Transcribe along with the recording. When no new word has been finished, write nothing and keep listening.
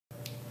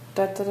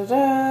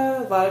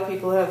A lot of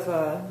people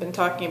have been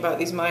talking about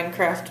these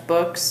Minecraft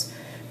books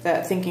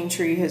that Thinking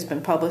Tree has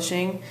been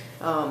publishing.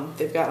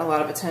 They've gotten a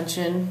lot of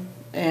attention,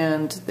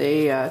 and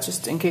they,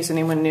 just in case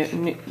anyone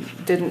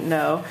didn't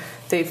know,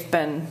 they've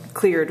been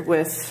cleared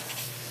with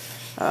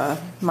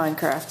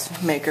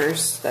Minecraft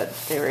makers that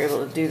they were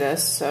able to do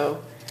this.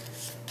 So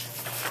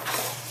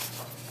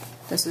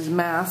this is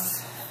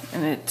math,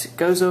 and it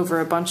goes over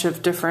a bunch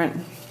of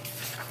different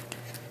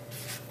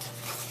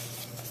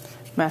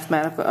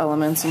mathematical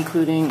elements,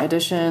 including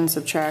addition,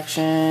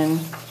 subtraction,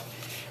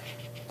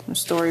 some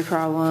story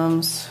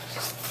problems,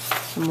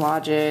 some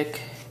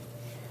logic.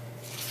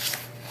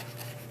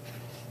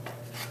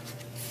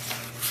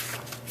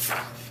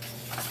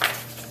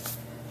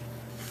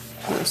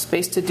 There's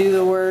space to do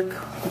the work,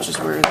 which is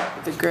where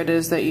the grid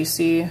is that you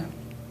see.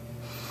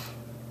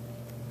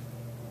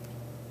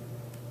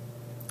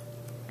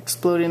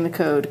 Exploding the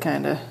code,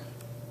 kinda.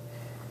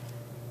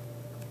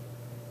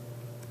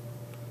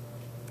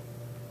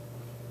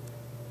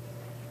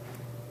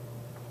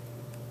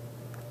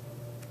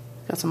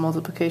 Got some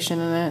multiplication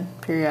in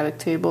it, periodic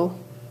table.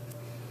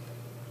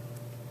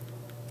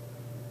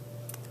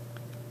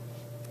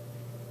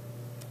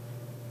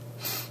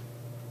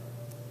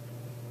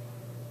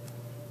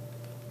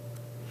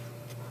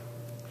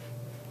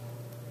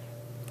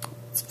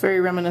 It's very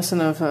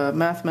reminiscent of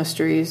math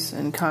mysteries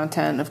and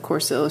content. Of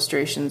course, the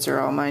illustrations are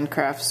all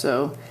Minecraft,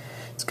 so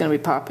it's going to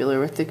be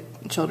popular with the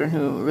children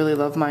who really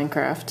love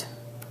Minecraft.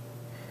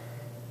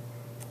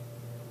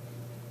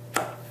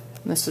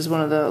 And this is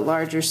one of the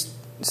larger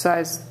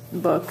size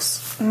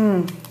books.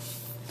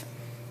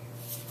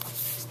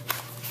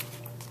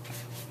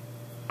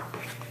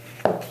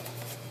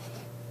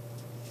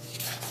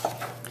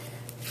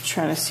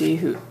 Trying to see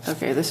who.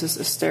 Okay, this is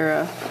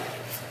Estera,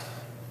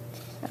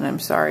 and I'm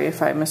sorry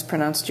if I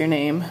mispronounced your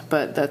name,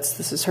 but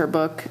this is her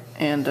book,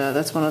 and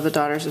that's one of the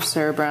daughters of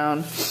Sarah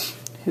Brown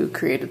who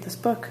created this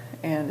book,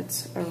 and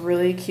it's a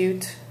really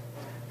cute,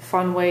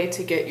 fun way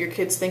to get your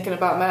kids thinking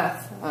about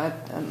math.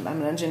 I'm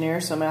an engineer,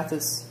 so math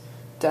is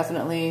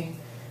definitely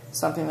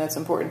something that's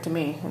important to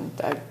me, and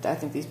I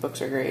think these books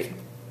are great.